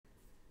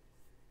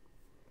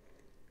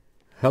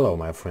Hello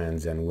my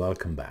friends and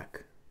welcome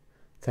back.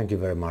 Thank you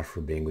very much for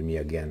being with me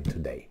again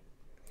today.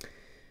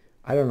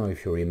 I don't know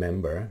if you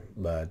remember,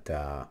 but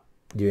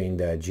during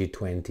the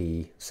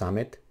G20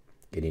 summit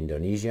in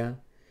Indonesia,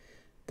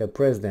 the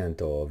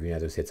President of the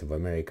United States of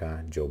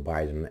America, Joe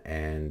Biden,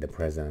 and the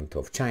President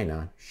of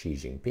China, Xi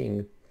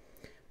Jinping,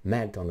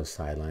 met on the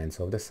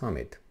sidelines of the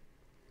summit.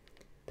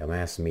 The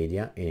mass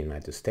media in the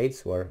United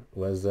States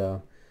was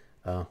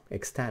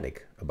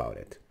ecstatic about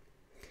it.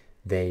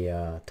 They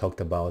talked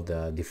about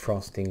the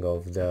defrosting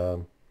of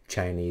the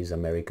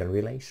Chinese-American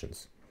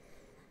relations.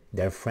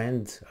 They're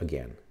friends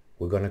again.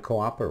 We're going to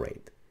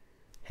cooperate.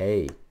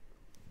 Hey,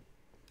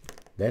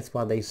 that's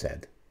what they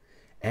said.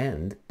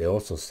 And they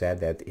also said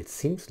that it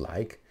seems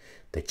like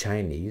the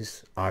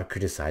Chinese are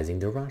criticizing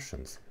the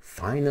Russians.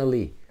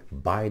 Finally,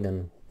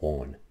 Biden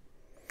won.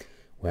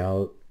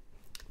 Well,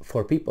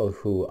 for people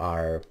who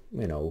are,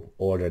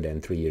 older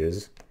than 3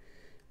 years,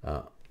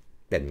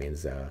 that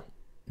means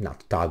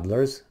not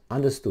toddlers,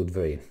 understood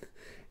very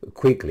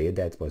quickly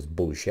that was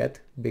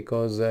bullshit,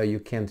 because you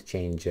can't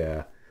change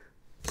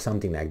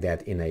something like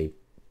that in a,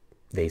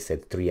 they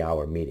said,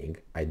 3-hour meeting.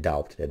 I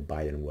doubt that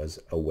Biden was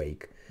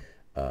awake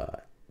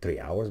 3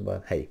 hours,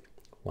 but hey,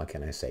 what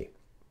can I say?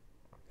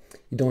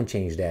 You don't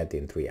change that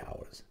in 3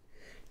 hours.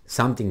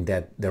 Something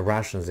that the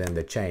Russians and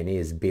the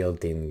Chinese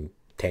built in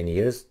 10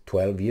 years,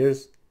 12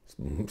 years,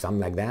 something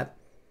like that.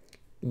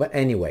 But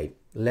anyway,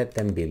 let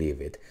them believe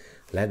it.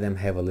 Let them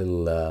have a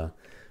little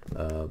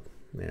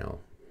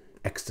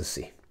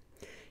ecstasy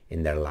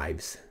in their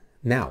lives.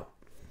 Now,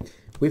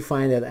 we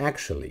find that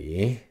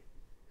actually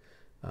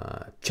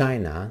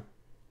China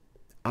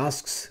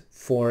asks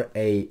for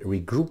a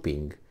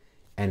regrouping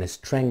and a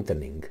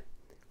strengthening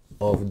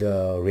of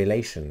the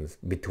relations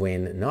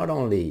between not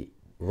only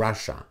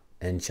Russia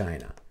and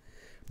China,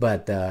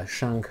 but the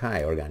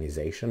Shanghai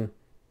organization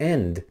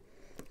and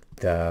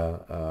the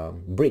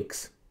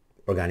BRICS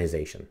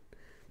organization.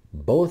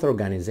 Both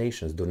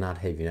organizations do not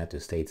have United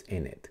States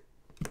in it.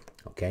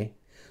 Okay,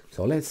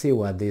 so let's see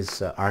what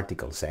this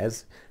article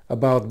says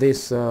about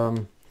this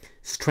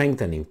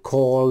strengthening,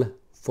 call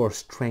for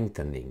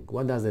strengthening.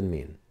 What does it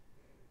mean?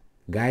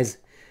 Guys,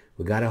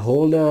 we gotta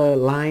hold a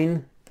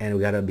line and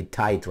we gotta be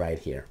tight right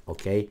here,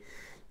 okay?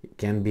 You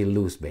can't be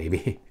loose,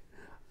 baby,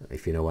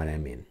 if you know what I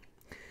mean.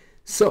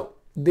 So,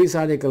 this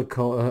article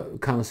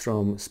comes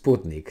from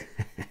Sputnik,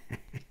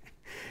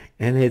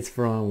 and it's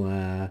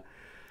from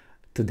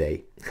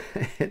today,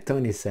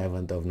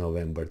 27th of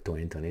November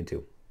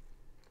 2022.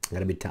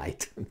 Gotta be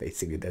tight.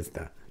 Basically, that's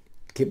the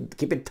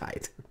keep it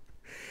tight.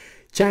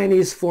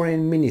 Chinese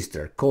foreign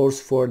minister calls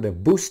for the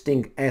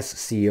boosting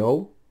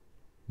SCO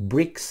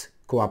BRICS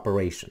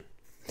cooperation.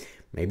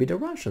 Maybe the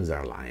Russians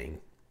are lying,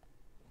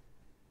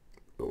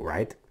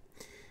 right?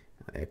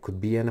 It could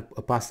be a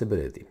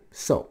possibility.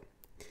 So,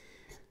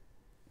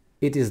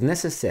 it is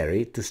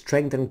necessary to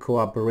strengthen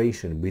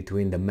cooperation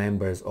between the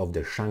members of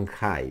the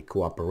Shanghai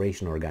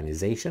Cooperation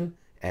Organization,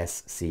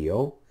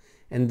 SCO,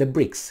 and the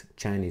BRICS,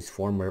 Chinese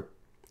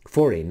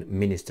Foreign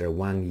Minister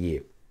Wang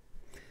Yi.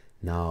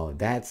 Now,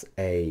 that's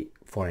a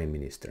foreign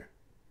minister.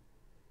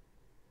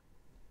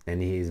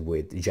 And he is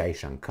with Jai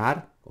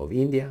Shankar of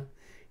India.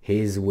 He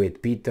is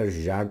with Peter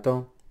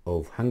Szijjártó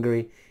of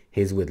Hungary.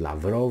 He is with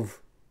Lavrov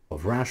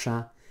of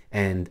Russia.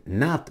 And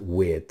not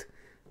with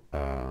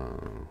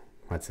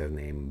what's her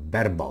name,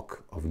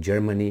 Baerbock of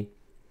Germany,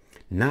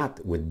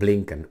 not with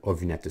Blinken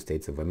of United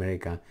States of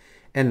America,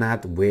 and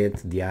not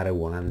with the other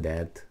one,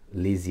 that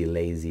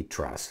lazy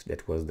Truss,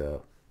 that was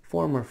the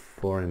former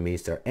foreign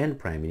minister and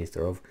prime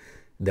minister of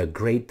the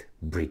Great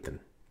Britain.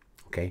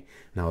 Okay,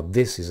 now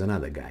this is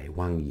another guy,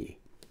 Wang Yi.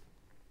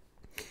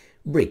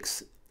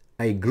 BRICS,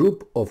 a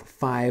group of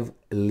 5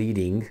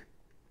 leading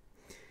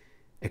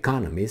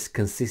economies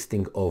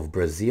consisting of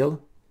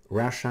Brazil,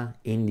 Russia,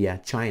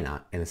 India,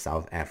 China, and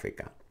South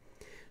Africa.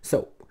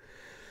 So,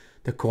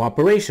 the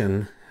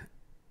cooperation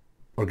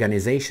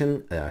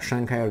organization,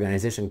 Shanghai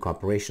Organization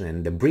Cooperation,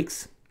 and the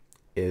BRICS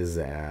is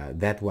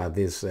that what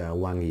this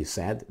Wang Yi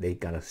said. They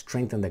gotta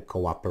strengthen the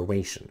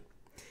cooperation.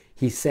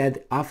 He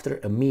said after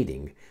a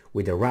meeting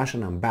with the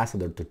Russian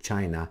ambassador to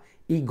China,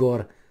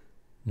 Igor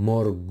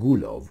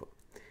Morgulov.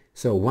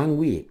 So Wang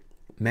Yi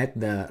met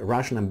the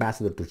Russian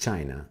ambassador to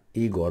China,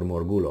 Igor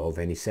Morgulov,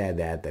 and he said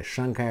that the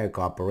Shanghai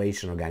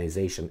Cooperation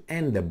Organization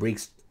and the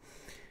BRICS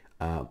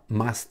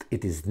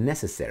it is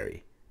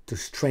necessary to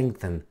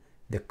strengthen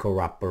the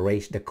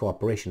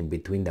cooperation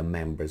between the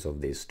members of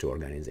these two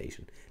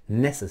organizations.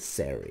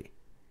 Necessary.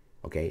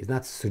 Okay, it's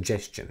not a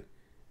suggestion.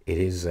 It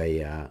is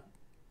a,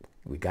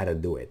 we gotta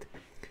do it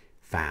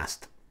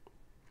fast.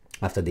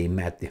 After they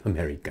met the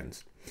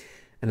Americans.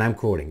 And I'm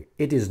quoting,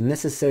 "It is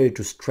necessary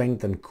to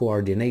strengthen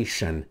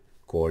coordination."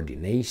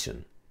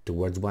 Coordination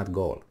towards what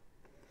goal?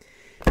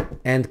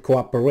 And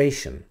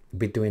cooperation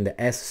between the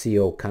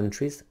SCO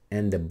countries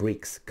and the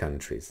BRICS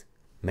countries.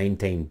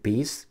 Maintain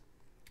peace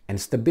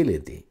and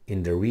stability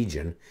in the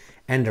region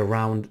and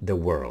around the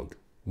world,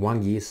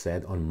 Wang Yi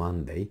said on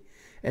Monday,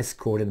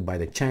 escorted by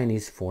the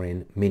Chinese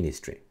Foreign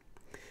Ministry.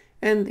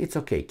 And it's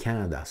okay,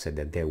 Canada said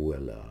that they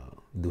will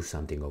do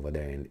something over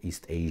there in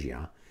East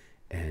Asia,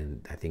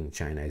 and I think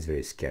China is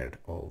very scared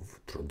of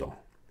Trudeau.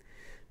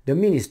 The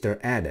minister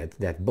added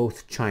that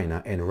both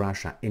China and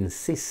Russia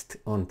insist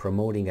on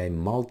promoting a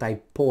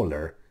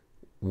multipolar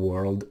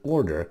world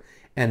order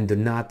and do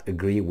not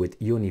agree with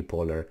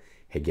unipolar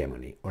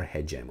hegemony or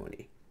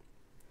hegemony.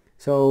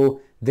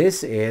 So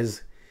this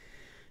is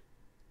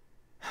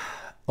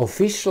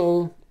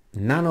official,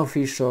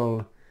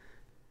 non-official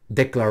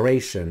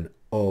declaration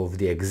of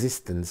the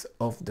existence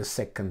of the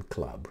second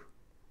club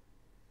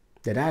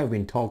that I've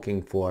been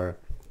talking for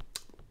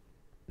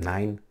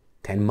 9,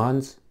 10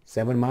 months,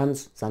 7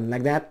 months, something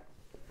like that.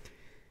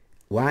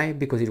 Why?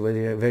 Because it was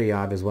very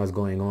obvious what's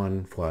going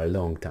on for a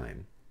long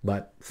time.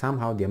 But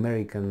somehow the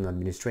American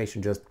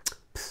administration just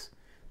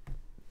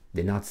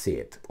did not see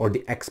it, or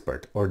the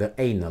expert, or the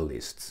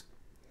analysts.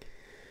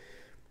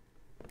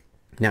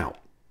 Now,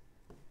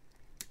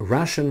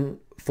 Russian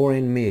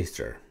Foreign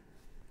Minister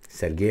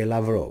Sergei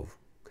Lavrov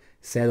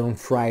said on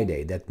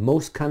Friday that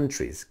most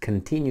countries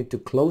continue to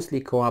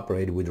closely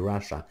cooperate with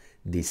Russia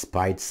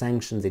despite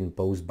sanctions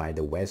imposed by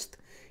the West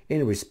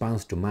in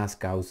response to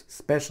Moscow's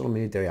special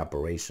military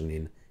operation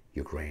in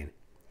Ukraine.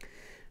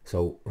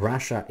 So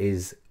Russia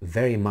is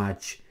very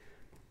much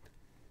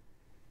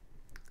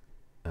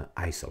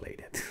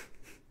isolated.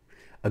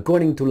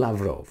 According to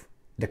Lavrov,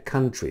 the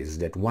countries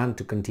that want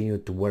to continue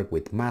to work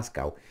with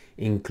Moscow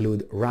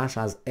include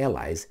Russia's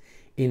allies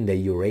in the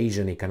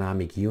Eurasian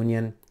Economic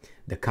Union,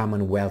 the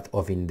Commonwealth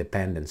of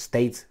Independent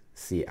States,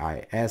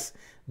 CIS,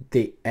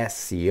 the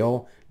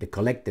SCO, the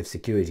Collective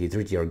Security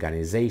Treaty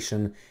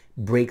Organization,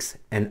 BRICS,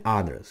 and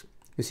others.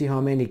 You see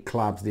how many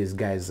clubs these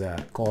guys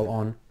call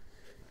on?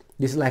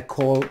 This is like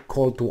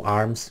call to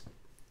arms,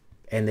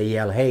 and they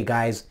yell, hey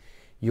guys,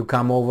 you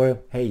come over,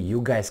 hey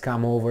you guys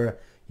come over,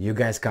 you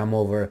guys come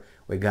over,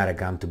 we gotta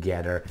come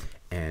together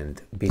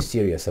and be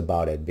serious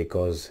about it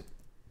because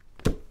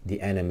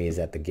the enemy is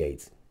at the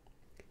gates.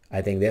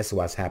 I think that's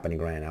what's happening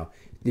right now.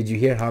 Did you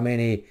hear how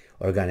many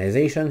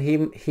organizations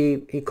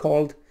he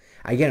called?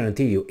 I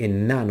guarantee you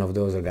in none of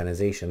those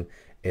organizations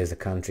is a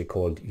country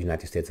called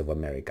United States of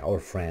America or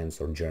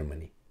France or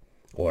Germany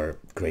or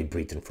Great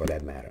Britain for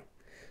that matter.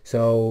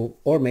 So,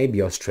 or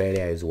maybe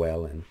Australia as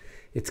well, and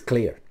it's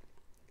clear.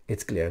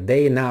 It's clear.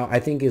 They now, I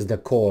think, is the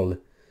call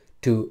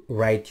to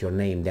write your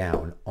name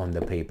down on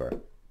the paper.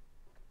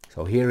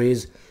 So here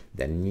is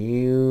the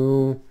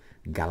new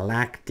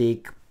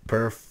Galactic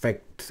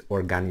Perfect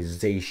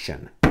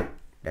Organization.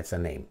 That's a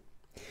name.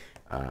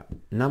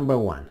 Number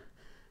 1,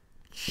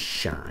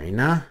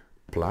 China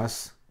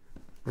plus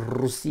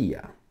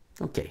Russia.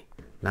 Okay.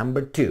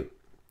 Number 2,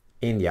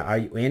 India. Are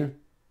you in?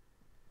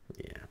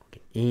 Yeah.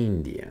 Okay.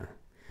 India.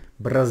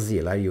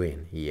 Brazil. Are you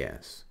in?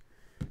 Yes.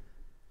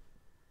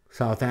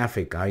 South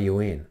Africa. Are you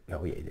in?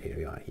 Oh yeah, there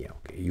you are. Yeah.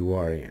 Okay. You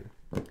are in.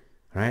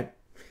 Right.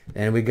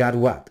 And we got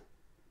what?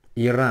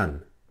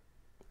 Iran.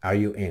 Are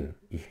you in?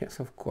 Yes,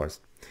 of course.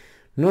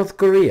 North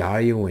Korea.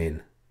 Are you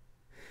in?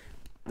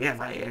 Yes,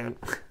 I am.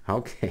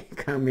 Okay,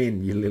 come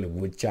in, you little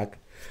woodchuck.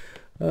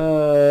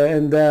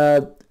 And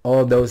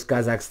all those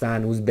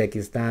Kazakhstan,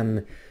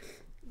 Uzbekistan,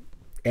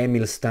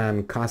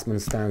 Emirstan,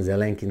 Kazachstan,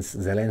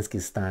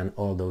 Zelensky-stan,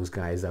 all those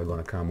guys are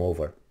going to come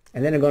over.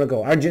 And then they're going to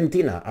go,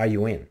 Argentina, are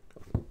you in?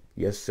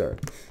 Yes, sir.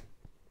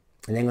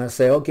 And they're going to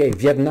say, okay,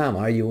 Vietnam,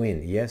 are you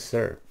in? Yes,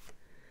 sir.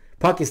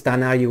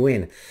 Pakistan, are you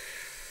in?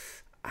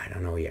 I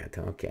don't know yet.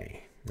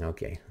 Okay,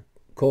 okay.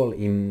 Call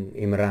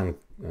Imran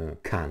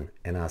Khan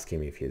and ask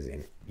him if he's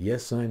in.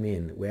 Yes, I'm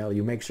in. Well,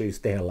 you make sure you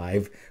stay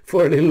alive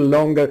for a little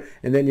longer,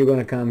 and then you're going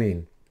to come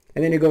in.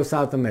 And then you go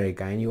South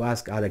America, and you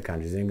ask other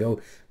countries, and you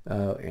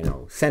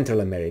go, Central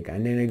America,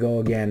 and then you go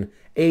again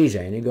Asia,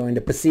 and you go in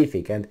the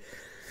Pacific, and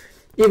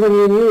even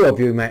in Europe,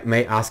 you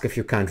may ask a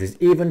few countries,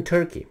 even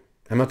Turkey.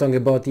 I'm not talking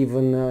about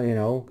even,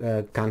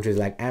 countries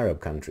like Arab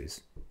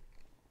countries.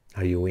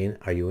 Are you in?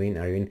 Are you in?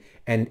 Are you in?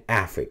 And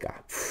Africa.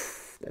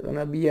 They're going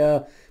to be,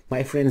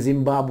 my friend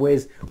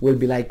Zimbabwe's will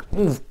be like,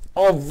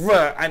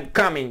 over, I'm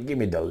coming, give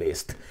me the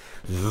list.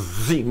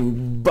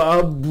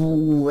 Zimbabwe.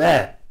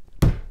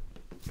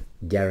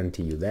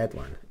 Guarantee you that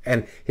one.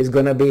 And it's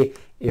going to be,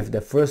 if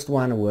the first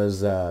one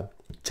was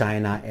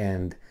China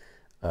and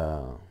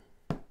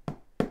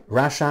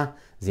Russia,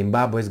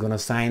 Zimbabwe is going to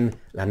sign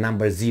the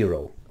number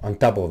 0 on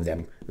top of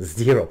them.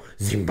 0,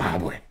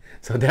 Zimbabwe.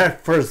 So they're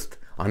first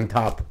on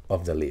top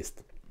of the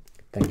list.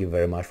 Thank you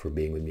very much for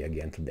being with me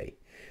again today.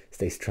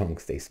 Stay strong,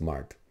 stay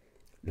smart,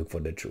 look for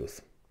the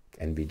truth,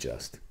 and be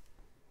just.